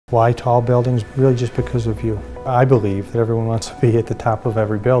Why tall buildings? Really just because of view. I believe that everyone wants to be at the top of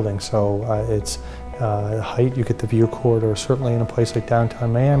every building, so it's height, you get the view corridor, certainly in a place like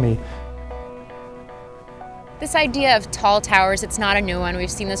downtown Miami. This idea of tall towers, it's not a new one.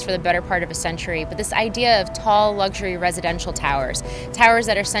 We've seen this for the better part of a century, but this idea of tall luxury residential towers, towers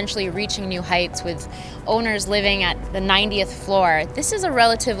that are essentially reaching new heights with owners living at the 90th floor, this is a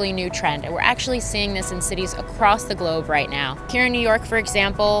relatively new trend, and we're actually seeing this in cities across the globe right now. Here in New York, for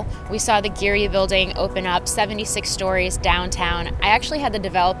example, we saw the Geary building open up 76 stories downtown. I actually had the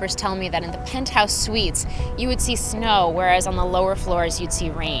developers tell me that in the penthouse suites, you would see snow, whereas on the lower floors, you'd see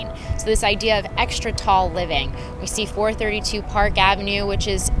rain. So this idea of extra tall living. We see 432 Park Avenue, which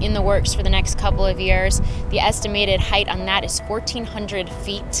is in the works for the next couple of years. The estimated height on that is 1,400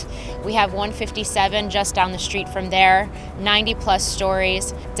 feet. We have 157 just down the street from there, 90 plus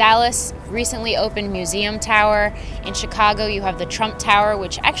stories. Dallas recently opened Museum Tower. In Chicago, you have the Trump Tower,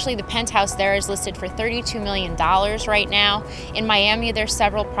 which actually the penthouse there is listed for $32 million right now. In Miami, there's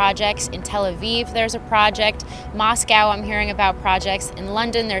several projects. In Tel Aviv, there's a project. Moscow, I'm hearing about projects. In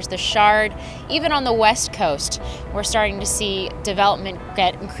London, there's the Shard. Even on the West Coast, we're starting to see development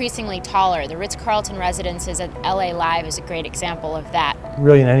get increasingly taller. The Ritz-Carlton residences at LA Live is a great example of that.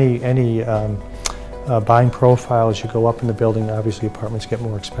 Really, in any buying profile, as you go up in the building, obviously apartments get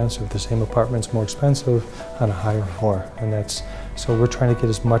more expensive. The same apartment's more expensive on a higher floor, and so we're trying to get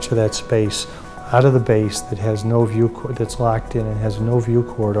as much of that space out of the base that has no view, that's locked in and has no view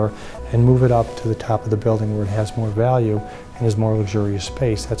corridor, and move it up to the top of the building where it has more value and is more luxurious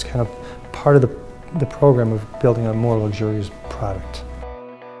space. That's kind of part of the program of building a more luxurious product.